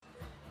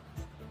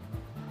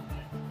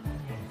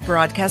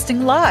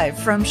Broadcasting live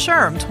from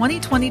SHRM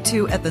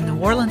 2022 at the New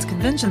Orleans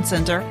Convention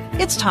Center,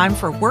 it's time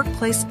for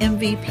Workplace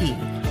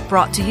MVP,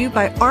 brought to you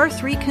by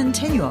R3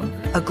 Continuum,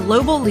 a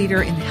global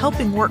leader in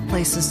helping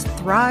workplaces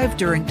thrive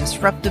during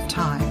disruptive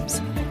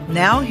times.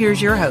 Now, here's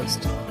your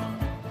host.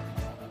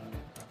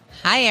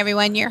 Hi,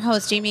 everyone. Your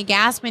host, Jamie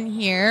Gassman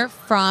here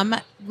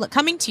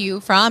coming to you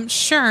from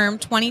SHRM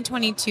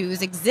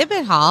 2022's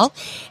exhibit hall.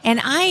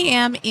 And I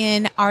am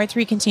in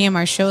R3 Continuum,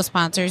 our show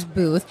sponsor's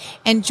booth.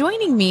 And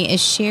joining me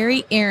is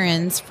Sherry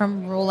Ahrens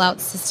from Rollout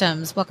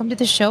Systems. Welcome to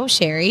the show,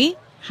 Sherry.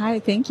 Hi,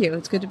 thank you.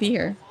 It's good to be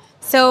here.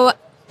 So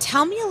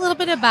tell me a little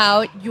bit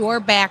about your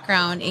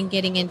background in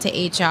getting into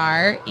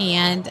HR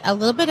and a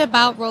little bit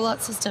about Rollout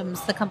Systems,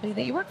 the company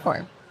that you work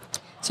for.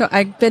 So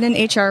I've been in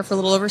HR for a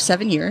little over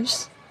 7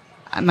 years.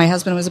 My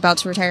husband was about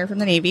to retire from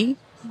the Navy,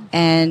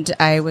 and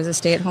I was a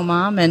stay-at-home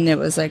mom, and it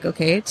was like,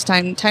 okay, it's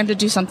time to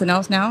do something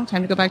else now,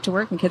 time to go back to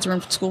work, and kids were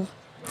in school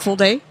full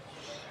day.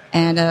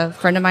 And a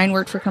friend of mine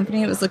worked for a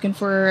company that was looking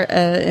for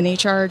an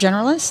HR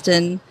generalist,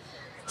 and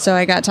so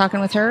I got talking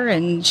with her,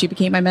 and she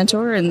became my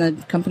mentor, and the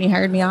company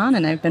hired me on,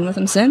 and I've been with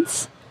them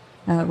since.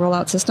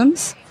 Rollout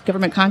Systems,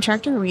 government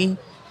contractor. We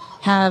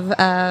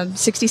have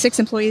 66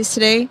 employees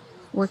today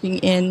working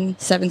in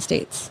 7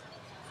 states.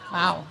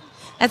 Wow.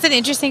 That's an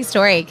interesting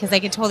story because I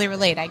can totally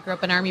relate. I grew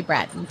up an Army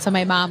brat, and so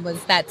my mom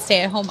was that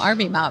stay-at-home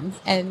Army mom,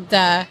 and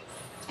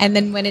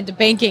then went into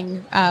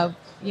banking.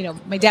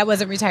 My dad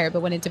wasn't retired,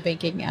 but went into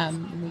banking.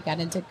 When we got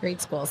into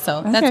grade school,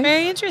 so That's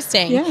very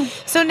interesting. Yeah.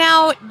 So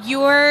now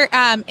you're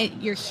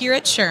here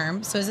at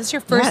SHRM. So is this your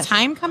first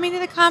time coming to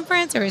the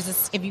conference, or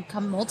have you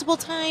come multiple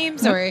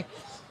times, or?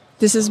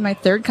 This is my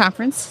 3rd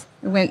conference.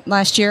 I went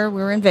last year.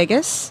 We were in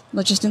Vegas,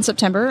 just in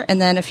September,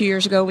 and then a few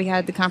years ago we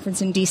had the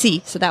conference in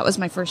DC. So that was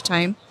my first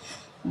time.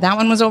 That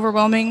one was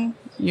overwhelming.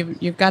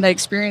 You've got to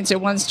experience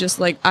it once, just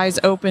like eyes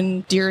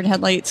open, deer in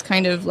headlights,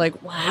 kind of like,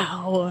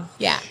 wow.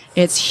 Yeah.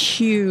 It's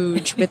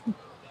huge with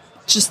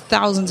just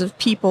thousands of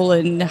people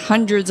and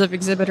hundreds of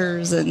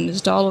exhibitors and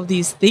just all of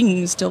these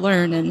things to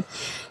learn. And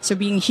so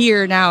being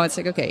here now, it's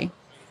like, okay,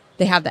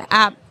 they have the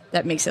app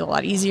that makes it a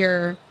lot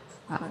easier.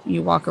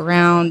 You walk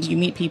around, you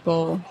meet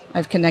people.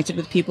 I've connected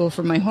with people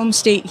from my home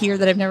state here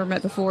that I've never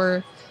met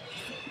before,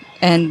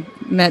 and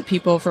met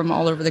people from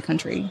all over the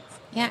country.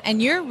 Yeah,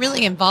 and you're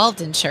really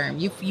involved in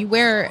SHRM. You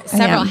wear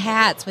several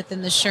hats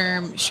within the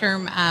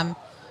SHRM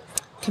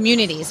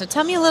community. So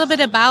tell me a little bit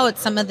about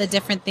some of the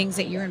different things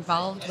that you're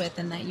involved with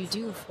and that you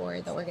do for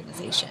the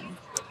organization.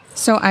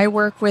 So I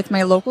work with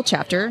my local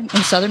chapter in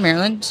Southern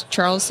Maryland,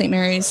 Charles, St.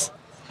 Mary's,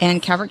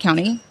 and Calvert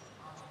County.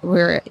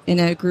 We're in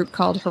a group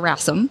called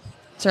HRASM.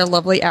 It's our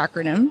lovely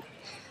acronym,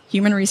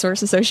 Human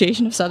Resource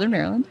Association of Southern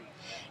Maryland.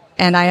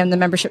 And I am the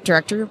membership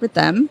director with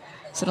them,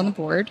 sit on the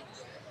board.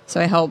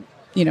 So I help,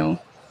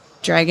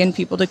 drag in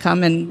people to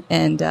come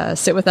and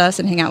sit with us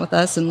and hang out with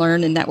us and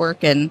learn and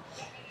network. And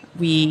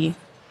we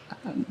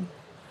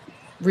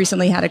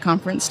recently had a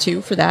conference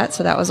too for that,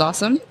 so that was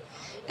awesome.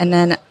 And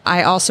then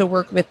I also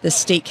work with the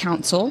state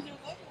council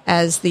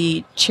as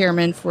the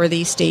chairman for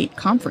the state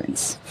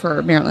conference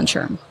for Maryland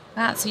SHRM.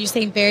 Wow, so you're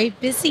staying very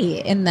busy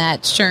in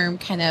that SHRM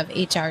kind of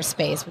HR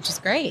space, which is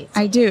great.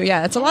 I do,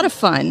 yeah. It's a lot of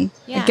fun.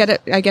 Yeah.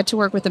 I get to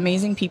work with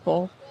amazing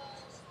people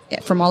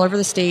from all over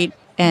the state.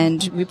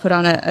 And we put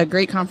on a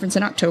great conference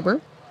in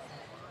October.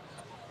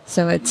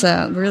 So it's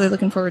really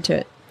looking forward to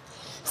it.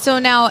 So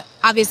now,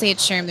 obviously at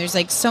SHRM, there's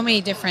like so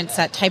many different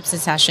types of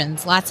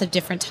sessions, lots of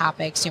different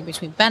topics,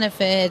 between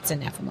benefits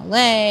and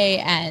FMLA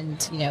and,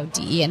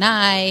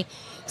 DE&I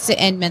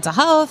and mental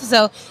health.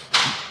 So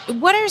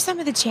what are some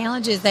of the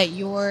challenges that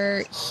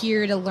you're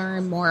here to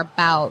learn more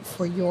about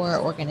for your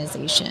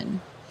organization?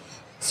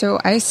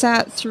 So I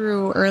sat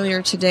through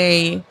earlier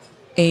today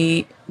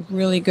a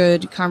really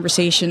good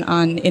conversation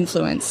on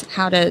influence,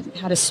 how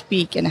to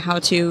speak and how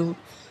to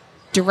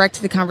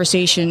direct the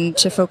conversation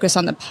to focus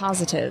on the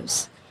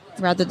positives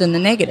rather than the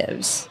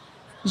negatives.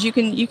 You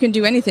can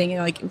do anything,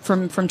 like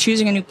from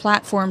choosing a new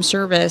platform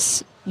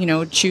service,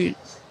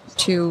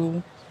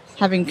 to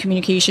having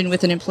communication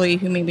with an employee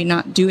who maybe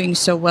not doing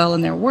so well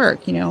in their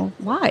work.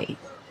 Why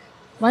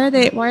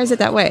is it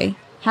that way?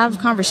 Have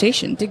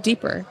conversation, dig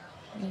deeper,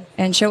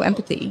 and show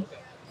empathy.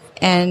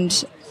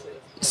 And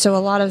so a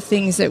lot of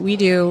things that we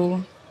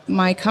do,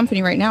 my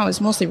company right now is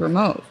mostly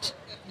remote.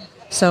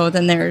 So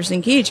then there's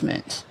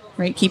engagement,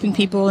 right? Keeping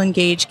people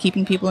engaged,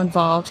 keeping people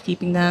involved,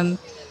 keeping them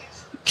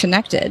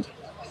connected,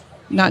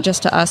 not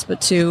just to us,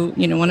 but to,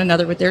 one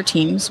another with their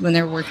teams when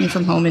they're working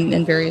from home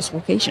in various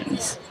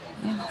locations.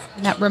 Yeah.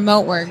 And that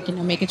remote work,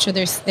 making sure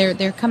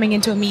they're coming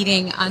into a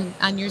meeting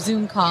on your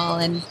Zoom call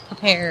and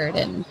prepared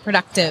and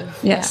productive.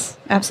 Yes,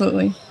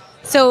 absolutely.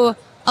 So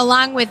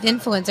along with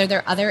influence, are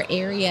there other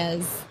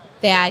areas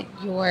that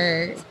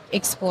you're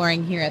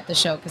exploring here at the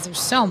show? Because there's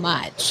so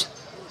much.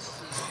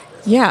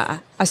 Yeah.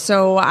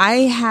 So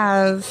I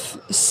have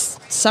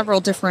several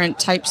different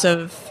types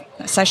of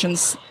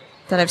sessions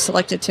that I've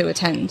selected to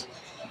attend.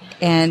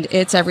 And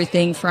it's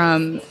everything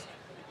from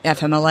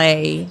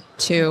FMLA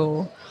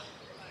to,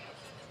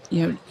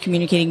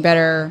 communicating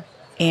better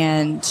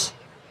and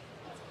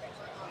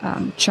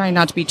trying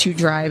not to be too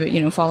dry,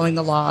 but following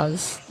the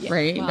laws, right?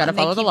 Well, You got to and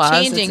they follow the keep laws.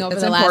 changing over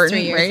the last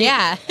 3 years. right?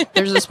 Yeah.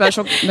 There's a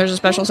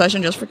special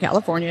session just for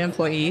California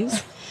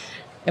employees,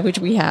 which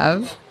we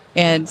have.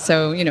 And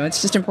so,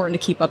 it's just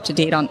important to keep up to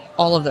date on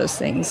all of those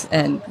things.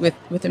 And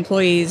with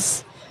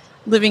employees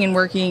living and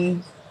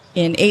working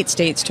in 8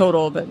 states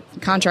total, but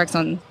contracts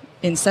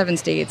in 7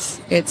 states,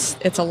 it's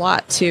a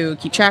lot to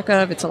keep track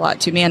of. It's a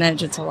lot to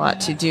manage. It's a lot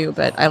to do,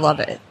 but I love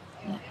it.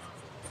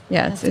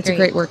 Yeah, it's a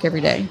great work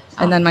every day.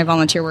 And then my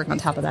volunteer work on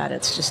top of that,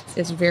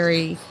 it's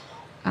very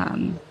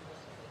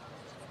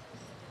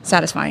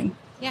satisfying.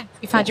 Yeah,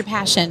 you found your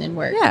passion in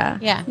work. Yeah.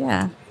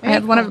 I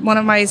have Very one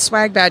of my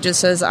swag badges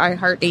says I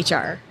heart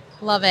HR.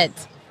 Love it.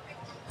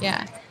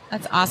 Yeah,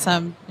 that's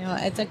awesome.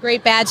 It's a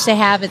great badge to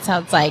have, it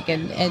sounds like.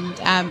 And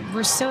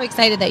we're so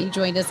excited that you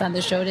joined us on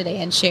the show today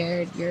and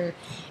shared your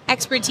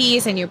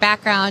expertise and your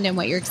background and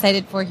what you're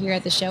excited for here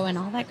at the show and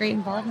all that great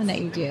involvement that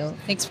you do.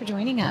 Thanks for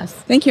joining us.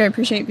 Thank you. I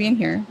appreciate being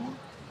here.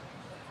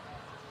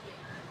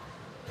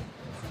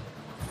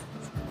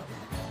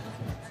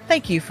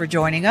 Thank you for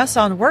joining us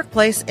on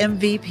Workplace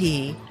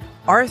MVP.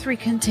 R3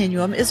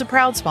 Continuum is a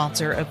proud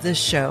sponsor of this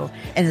show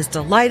and is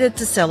delighted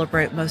to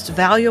celebrate most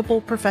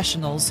valuable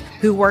professionals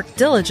who work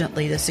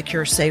diligently to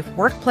secure safe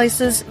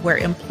workplaces where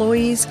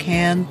employees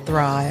can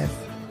thrive.